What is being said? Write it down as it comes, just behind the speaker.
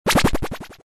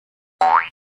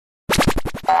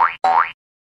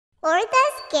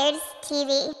Ortha's Kids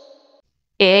TV.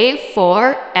 A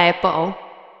for apple.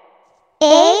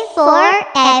 A for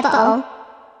apple.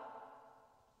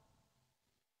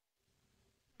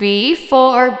 B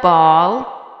for ball.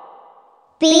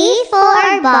 B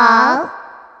for ball.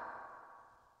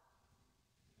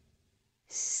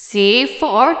 C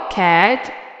for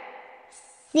cat.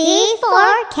 C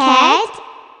for cat.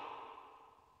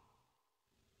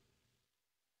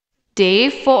 D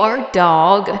for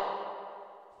dog.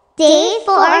 D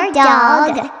for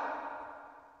dog.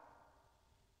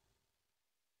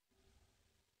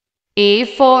 E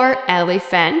for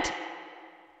elephant.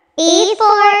 E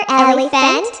for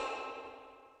elephant.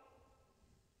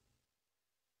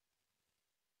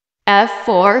 F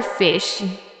for fish.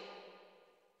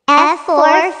 F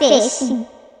for fish.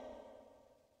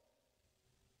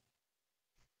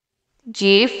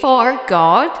 G for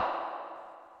God.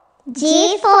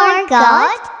 G for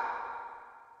God.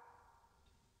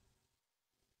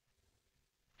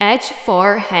 H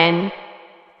for hen.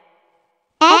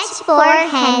 H for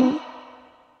hen.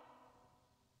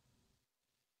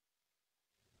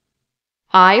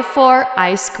 I for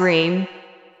ice cream.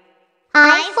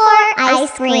 I for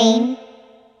ice cream.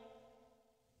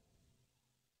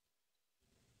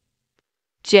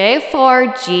 J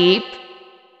for jeep.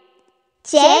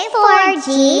 J for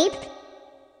jeep.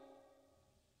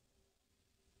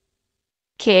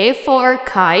 K for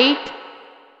kite.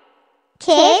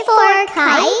 K for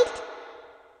kite.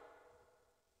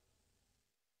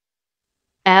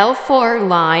 L for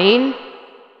lion.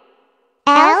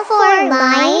 L for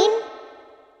lion.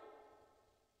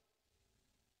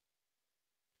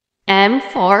 M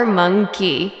for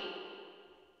monkey.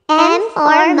 M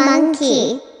for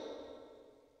monkey.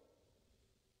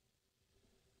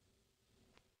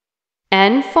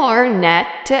 N for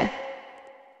net.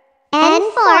 N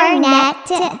for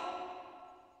net.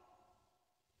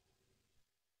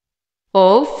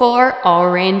 O for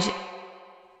orange.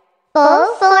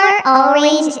 O for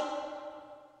orange.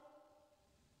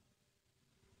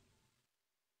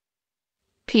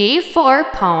 P for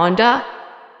panda.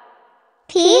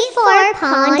 P for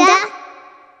panda.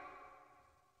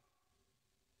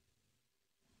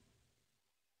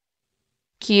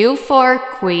 Q for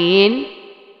queen.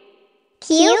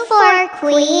 Q for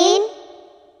queen.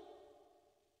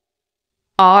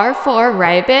 R for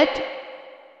rabbit.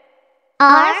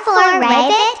 R for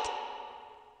rabbit.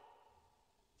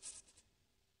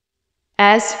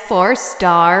 S for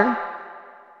star.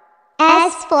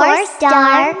 S for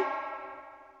star.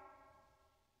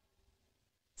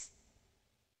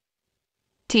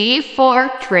 T for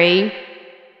tree.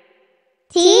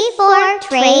 T for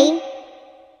tree.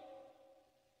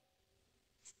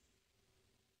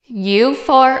 U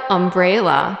for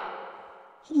umbrella.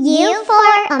 U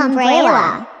for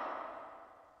umbrella.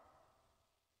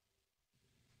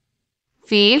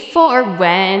 V for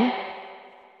van.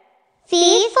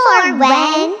 V for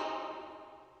van.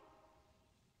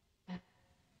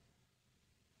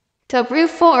 W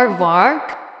for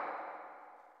work.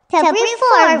 W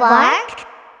for work.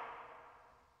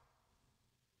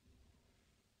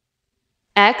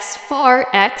 X for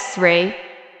x-ray.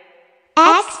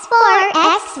 X for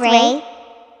X-ray.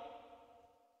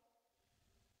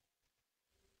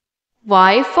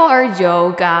 Y for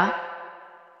yoga.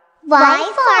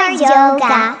 Y for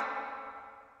yoga.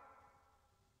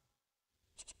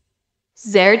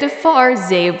 Z for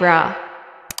zebra.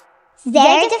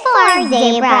 Z for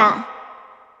zebra.